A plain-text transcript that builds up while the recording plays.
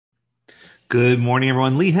Good morning,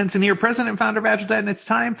 everyone. Lee Henson here, President and Founder of AgileDad, and it's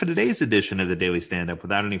time for today's edition of the Daily Stand-Up.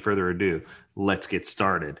 Without any further ado, let's get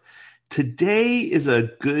started. Today is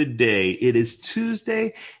a good day. It is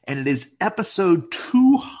Tuesday, and it is episode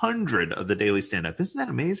 200 of the Daily Stand-Up. Isn't that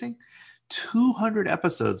amazing? 200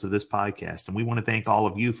 episodes of this podcast, and we want to thank all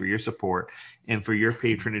of you for your support and for your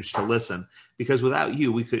patronage to listen, because without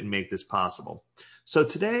you, we couldn't make this possible. So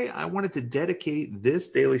today I wanted to dedicate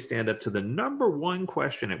this daily stand-up to the number one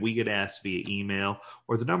question that we get asked via email,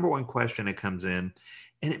 or the number one question that comes in.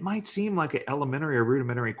 And it might seem like an elementary or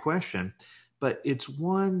rudimentary question, but it's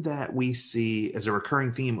one that we see as a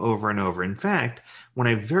recurring theme over and over. In fact, when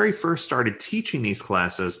I very first started teaching these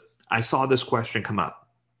classes, I saw this question come up.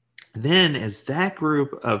 Then as that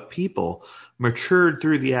group of people matured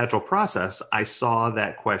through the Agile process, I saw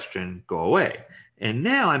that question go away. And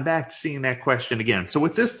now I'm back to seeing that question again. So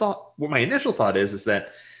with this thought, what my initial thought is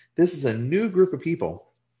that this is a new group of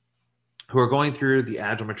people who are going through the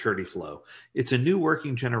Agile maturity flow. It's a new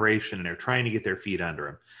working generation, and they're trying to get their feet under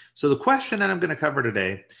them. So the question that I'm going to cover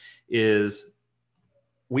today is,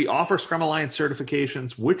 we offer Scrum Alliance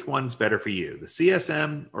certifications. Which one's better for you, the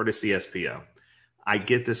CSM or the CSPO? I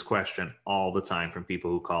get this question all the time from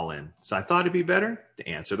people who call in. So I thought it'd be better to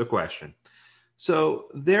answer the question. So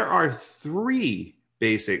there are three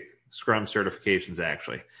basic Scrum certifications,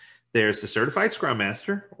 actually. There's the Certified Scrum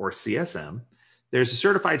Master, or CSM. There's a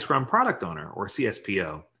Certified Scrum Product Owner, or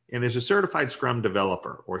CSPO. And there's a Certified Scrum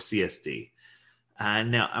Developer, or CSD.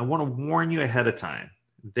 Now, I want to warn you ahead of time.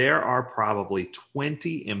 There are probably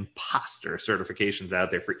 20 imposter certifications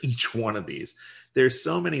out there for each one of these. There's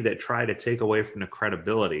so many that try to take away from the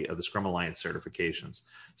credibility of the Scrum Alliance certifications.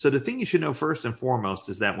 So the thing you should know first and foremost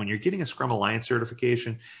is that when you're getting a Scrum Alliance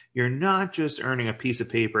certification, you're not just earning a piece of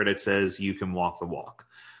paper that says you can walk the walk.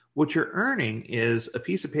 What you're earning is a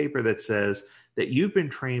piece of paper that says that you've been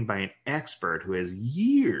trained by an expert who has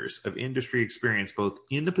years of industry experience, both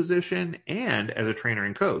in the position and as a trainer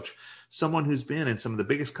and coach. Someone who's been in some of the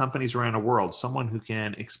biggest companies around the world, someone who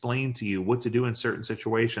can explain to you what to do in certain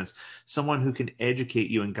situations, someone who can educate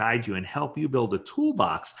you and guide you and help you build a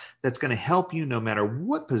toolbox that's going to help you no matter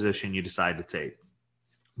what position you decide to take.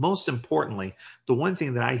 Most importantly, the one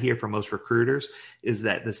thing that I hear from most recruiters is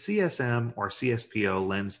that the CSM or CSPO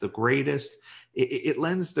lends the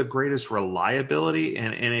greatest reliability,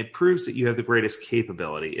 and it proves that you have the greatest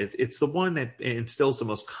capability. It's the one that instills the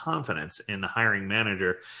most confidence in the hiring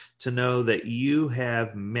manager to know that you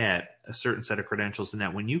have met a certain set of credentials, and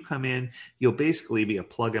that when you come in, you'll basically be a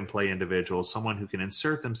plug and play individual, someone who can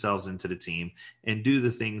insert themselves into the team and do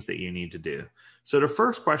the things that you need to do. So the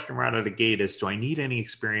first question right out of the gate is, do I need any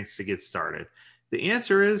experience to get started? The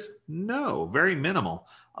answer is no, very minimal.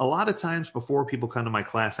 A lot of times before people come to my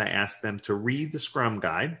class, I ask them to read the Scrum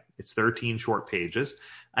Guide. It's 13 short pages.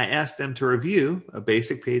 I ask them to review a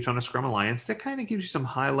basic page on a Scrum Alliance that kind of gives you some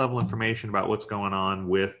high-level information about what's going on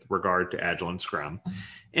with regard to Agile and Scrum.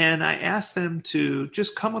 And I ask them to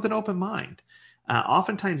just come with an open mind.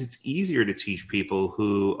 Oftentimes it's easier to teach people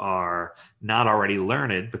who are not already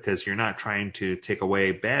learned, because you're not trying to take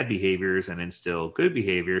away bad behaviors and instill good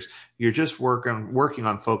behaviors. You're just working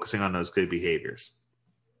on focusing on those good behaviors.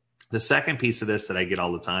 The second piece of this that I get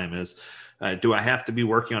all the time is, do I have to be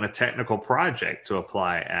working on a technical project to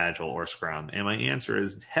apply Agile or Scrum? And my answer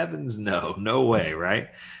is, heavens no, no way, right?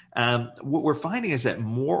 What we're finding is that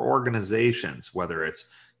more organizations, whether it's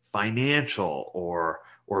financial or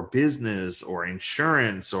business or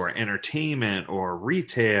insurance or entertainment or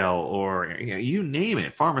retail or you name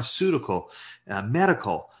it, pharmaceutical,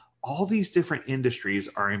 medical, all these different industries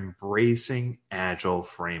are embracing Agile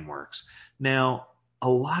frameworks. Now, a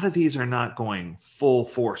lot of these are not going full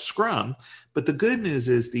force Scrum, but the good news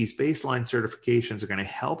is these baseline certifications are going to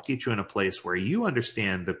help get you in a place where you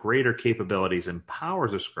understand the greater capabilities and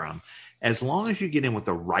powers of Scrum, as long as you get in with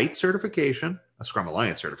the right certification, a Scrum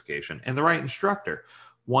Alliance certification, and the right instructor.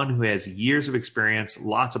 One who has years of experience,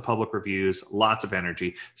 lots of public reviews, lots of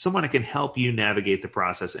energy, someone that can help you navigate the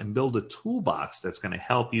process and build a toolbox that's going to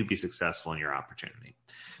help you be successful in your opportunity.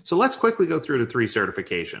 So let's quickly go through the three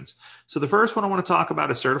certifications. So the first one I want to talk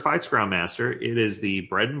about is Certified Scrum Master. It is the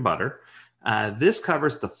bread and butter. This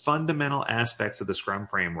covers the fundamental aspects of the Scrum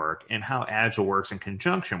framework and how Agile works in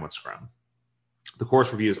conjunction with Scrum. The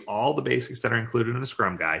course reviews all the basics that are included in the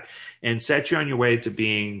Scrum Guide and sets you on your way to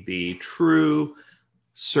being the true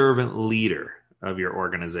servant leader of your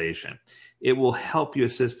organization. It will help you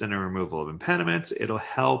assist in the removal of impediments. It'll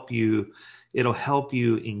help you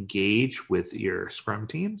engage with your Scrum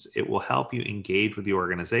teams. It will help you engage with the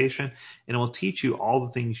organization, and it will teach you all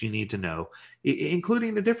the things you need to know,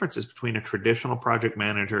 including the differences between a traditional project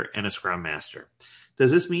manager and a Scrum Master. Does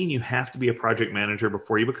this mean you have to be a project manager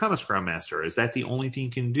before you become a Scrum Master? Is that the only thing you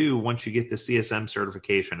can do once you get the CSM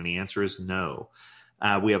certification? And the answer is no.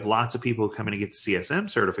 We have lots of people who come in and get the CSM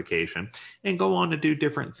certification and go on to do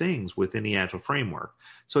different things within the Agile framework.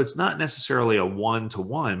 So it's not necessarily a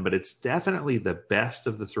one-to-one, but it's definitely the best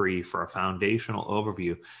of the three for a foundational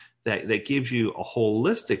overview that gives you a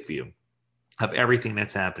holistic view of everything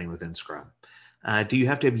that's happening within Scrum. Do you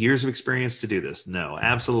have to have years of experience to do this? No,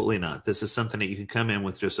 absolutely not. This is something that you can come in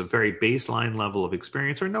with just a very baseline level of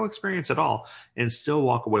experience or no experience at all and still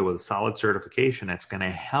walk away with a solid certification that's going to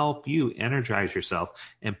help you energize yourself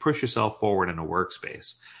and push yourself forward in a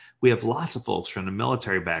workspace. We have lots of folks from the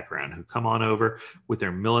military background who come on over with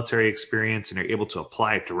their military experience and are able to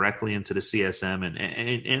apply it directly into the CSM and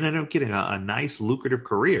end up getting a nice lucrative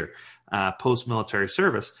career post-military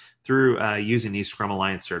service through using these Scrum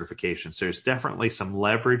Alliance certifications. There's definitely some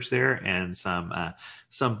leverage there and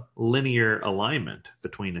some linear alignment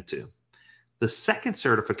between the two. The second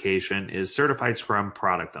certification is Certified Scrum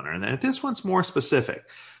Product Owner, and this one's more specific.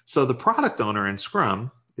 So the product owner in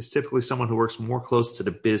Scrum is typically someone who works more close to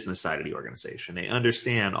the business side of the organization. They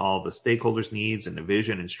understand all the stakeholders' needs and the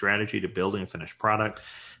vision and strategy to building a finished product.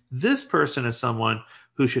 This person is someone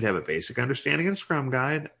who should have a basic understanding of the Scrum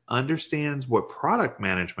Guide, understands what product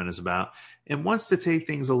management is about, and wants to take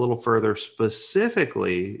things a little further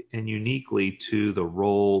specifically and uniquely to the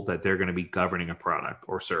role that they're going to be governing a product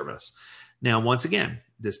or service. Now, once again,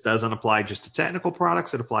 this doesn't apply just to technical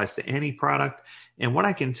products. It applies to any product. And what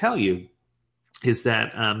I can tell you is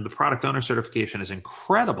that the product owner certification is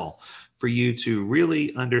incredible for you to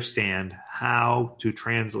really understand how to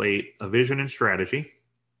translate a vision and strategy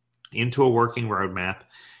into a working roadmap,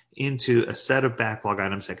 into a set of backlog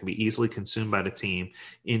items that can be easily consumed by the team,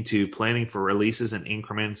 into planning for releases and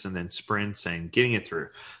increments and then sprints and getting it through.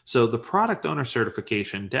 So the product owner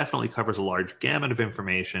certification definitely covers a large gamut of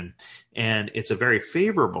information, and it's a very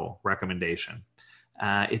favorable recommendation.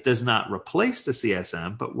 It does not replace the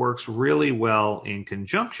CSM, but works really well in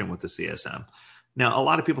conjunction with the CSM. Now, a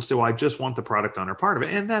lot of people say, well, I just want the product owner part of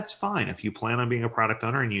it. And that's fine. If you plan on being a product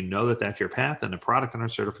owner and you know that that's your path, then the product owner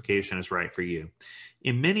certification is right for you.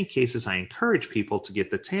 In many cases, I encourage people to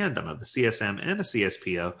get the tandem of the CSM and the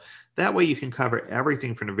CSPO. That way you can cover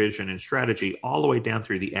everything from the vision and strategy all the way down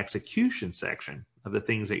through the execution section of the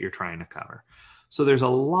things that you're trying to cover. So there's a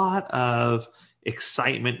lot of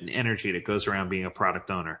excitement and energy that goes around being a product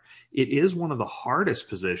owner. It is one of the hardest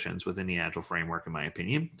positions within the Agile framework, in my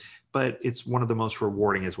opinion, but it's one of the most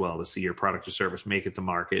rewarding as well to see your product or service make it to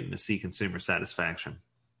market and to see consumer satisfaction.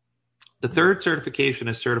 The third certification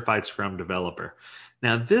is Certified Scrum Developer.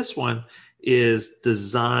 Now, this one is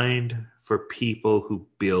designed for people who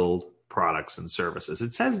build products and services.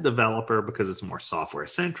 It says developer because it's more software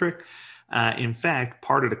centric. In fact,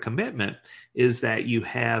 part of the commitment is that you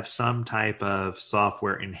have some type of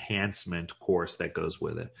software enhancement course that goes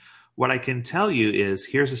with it. What I can tell you is,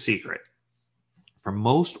 here's a secret. For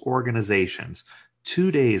most organizations,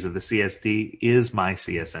 2 days of the CSD is my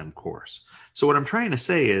CSM course. So what I'm trying to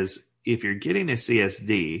say is, if you're getting a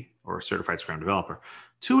CSD or Certified Scrum Developer,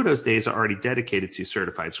 2 of those days are already dedicated to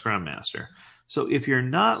Certified Scrum Master. So if you're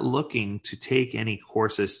not looking to take any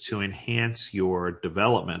courses to enhance your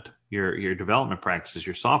development, your development practices,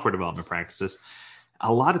 your software development practices,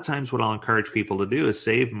 a lot of times what I'll encourage people to do is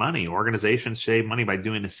save money. Organizations save money by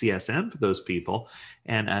doing a CSM for those people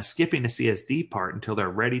and skipping the CSD part until they're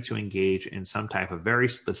ready to engage in some type of very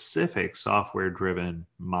specific software-driven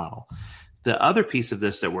model. The other piece of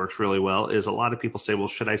this that works really well is a lot of people say, well,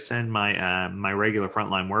 should I send my regular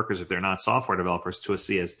frontline workers, if they're not software developers, to a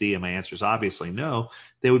CSD? And my answer is obviously no.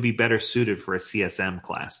 They would be better suited for a CSM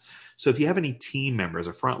class. So if you have any team members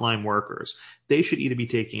or frontline workers, they should either be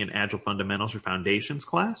taking an Agile Fundamentals or Foundations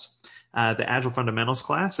class. The Agile Fundamentals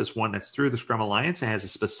class is one that's through the Scrum Alliance. It has a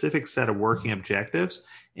specific set of working objectives,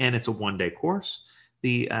 and it's a one-day course.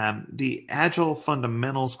 The Agile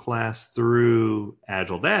Fundamentals class through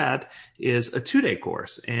AgileDad is a 2-day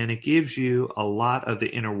course, and it gives you a lot of the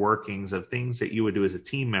inner workings of things that you would do as a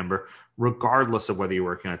team member, regardless of whether you're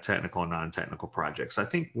working on technical or non-technical projects. I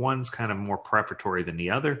think one's kind of more preparatory than the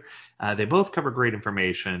other. They both cover great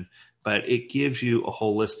information, but it gives you a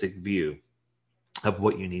holistic view of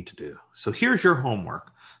what you need to do. So here's your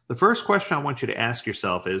homework. The first question I want you to ask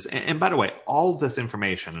yourself is, and by the way, all this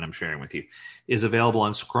information that I'm sharing with you is available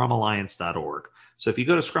on scrumalliance.org. So if you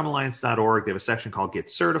go to scrumalliance.org, they have a section called Get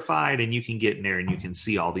Certified, and you can get in there and you can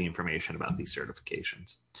see all the information about these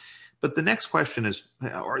certifications. But the next question is,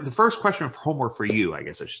 or the first question of homework for you, I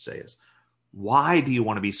guess I should say, is why do you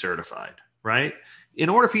want to be certified, right? In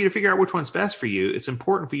order for you to figure out which one's best for you, it's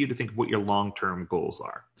important for you to think of what your long-term goals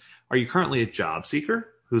are. Are you currently a job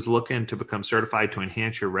seeker who's looking to become certified to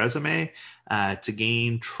enhance your resume, to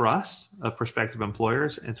gain trust of prospective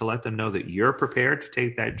employers, and to let them know that you're prepared to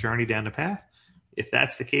take that journey down the path? If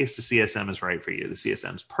that's the case, the CSM is right for you. The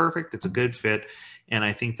CSM is perfect. It's a good fit. And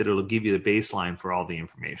I think that it'll give you the baseline for all the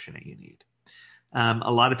information that you need.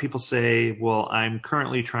 A lot of people say, well, I'm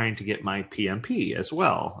currently trying to get my PMP as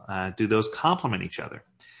well. Do those complement each other?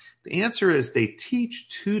 The answer is they teach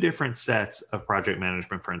two different sets of project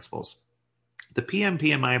management principles. The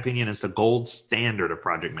PMP, in my opinion, is the gold standard of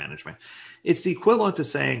project management. It's the equivalent to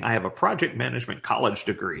saying I have a project management college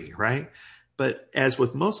degree, right? But as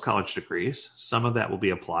with most college degrees, some of that will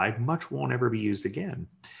be applied. Much won't ever be used again.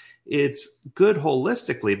 It's good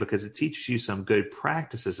holistically because it teaches you some good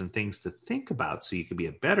practices and things to think about so you can be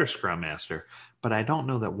a better Scrum Master, but I don't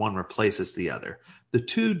know that one replaces the other. The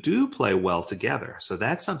two do play well together, so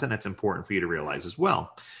that's something that's important for you to realize as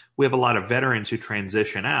well. We have a lot of veterans who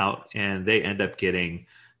transition out and they end up getting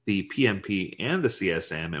the PMP and the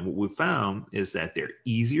CSM, and what we found is that they're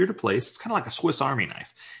easier to place. It's kind of like a Swiss Army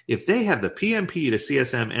knife. If they have the PMP, the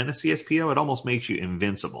CSM, and a CSPO, it almost makes you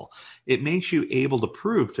invincible. It makes you able to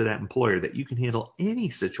prove to that employer that you can handle any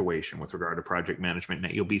situation with regard to project management and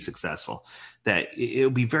that you'll be successful, that it'll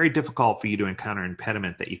be very difficult for you to encounter an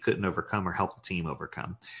impediment that you couldn't overcome or help the team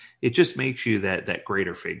overcome. It just makes you that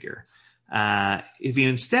greater figure. If you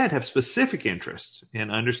instead have specific interest in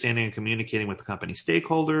understanding and communicating with the company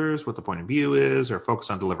stakeholders, what the point of view is, or focus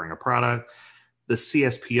on delivering a product, the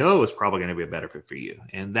CSPO is probably going to be a better fit for you.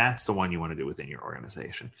 And that's the one you want to do within your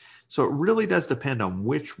organization. So it really does depend on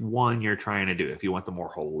which one you're trying to do. If you want the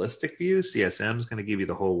more holistic view, CSM is going to give you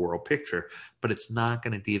the whole world picture, but it's not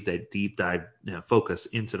going to give that deep dive focus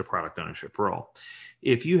into the product ownership role.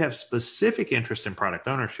 If you have specific interest in product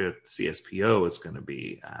ownership, CSPO is going to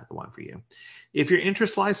be the one for you. If your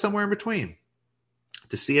interest lies somewhere in between,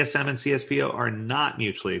 the CSM and CSPO are not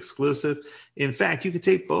mutually exclusive. In fact, you could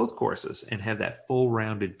take both courses and have that full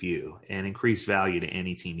rounded view and increase value to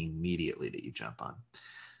any team immediately that you jump on.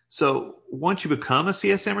 So once you become a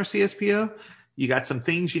CSM or CSPO, you got some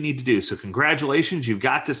things you need to do. So congratulations, you've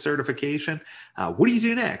got this certification. What do you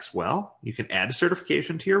do next? Well, you can add a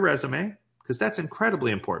certification to your resume, because that's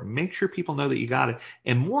incredibly important. Make sure people know that you got it.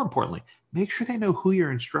 And more importantly, make sure they know who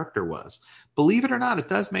your instructor was. Believe it or not, it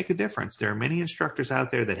does make a difference. There are many instructors out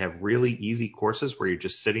there that have really easy courses where you're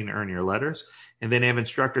just sitting to earn your letters. And then they have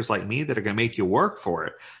instructors like me that are going to make you work for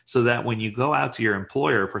it, so that when you go out to your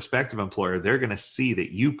employer, prospective employer, they're going to see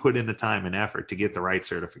that you put in the time and effort to get the right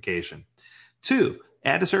certification. 2,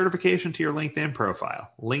 add a certification to your LinkedIn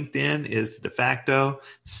profile. LinkedIn is the de facto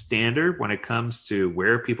standard when it comes to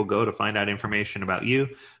where people go to find out information about you,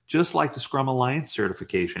 just like the Scrum Alliance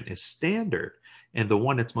certification is standard and the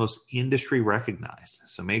one that's most industry recognized.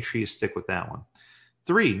 So make sure you stick with that one.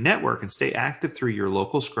 3, network and stay active through your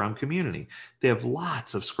local Scrum community. They have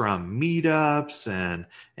lots of Scrum meetups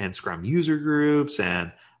and Scrum user groups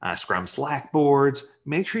and Scrum Slack boards.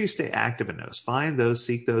 Make sure you stay active in those. Find those,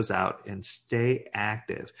 seek those out, and stay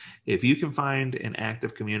active. If you can find an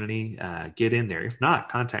active community, get in there. If not,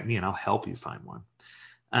 contact me and I'll help you find one.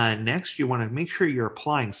 Next, you want to make sure you're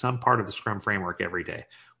applying some part of the Scrum framework every day,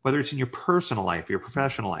 whether it's in your personal life, your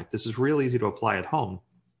professional life. This is real easy to apply at home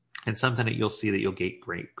and something that you'll see that you'll get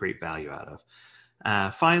great value out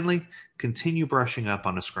of. Finally, continue brushing up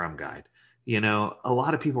on the Scrum Guide. A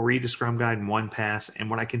lot of people read the Scrum Guide in one pass. And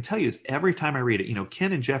what I can tell you is every time I read it,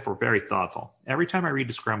 Ken and Jeff were very thoughtful. Every time I read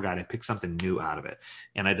the Scrum Guide, I pick something new out of it.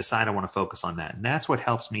 And I decide I want to focus on that. And that's what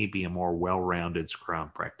helps me be a more well-rounded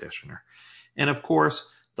Scrum practitioner. And of course,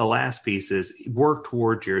 the last piece is work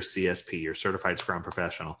towards your CSP, your Certified Scrum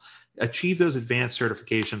Professional. Achieve those advanced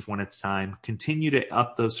certifications when it's time. Continue to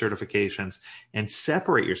up those certifications and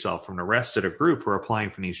separate yourself from the rest of the group who are applying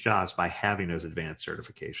for these jobs by having those advanced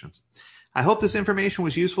certifications. I hope this information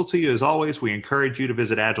was useful to you. As always, we encourage you to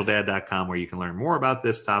visit agiledad.com, where you can learn more about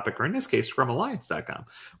this topic, or in this case, scrumalliance.com,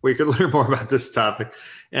 where you can learn more about this topic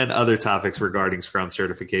and other topics regarding Scrum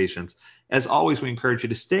certifications. As always, we encourage you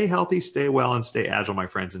to stay healthy, stay well, and stay agile, my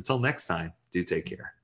friends. Until next time, do take care.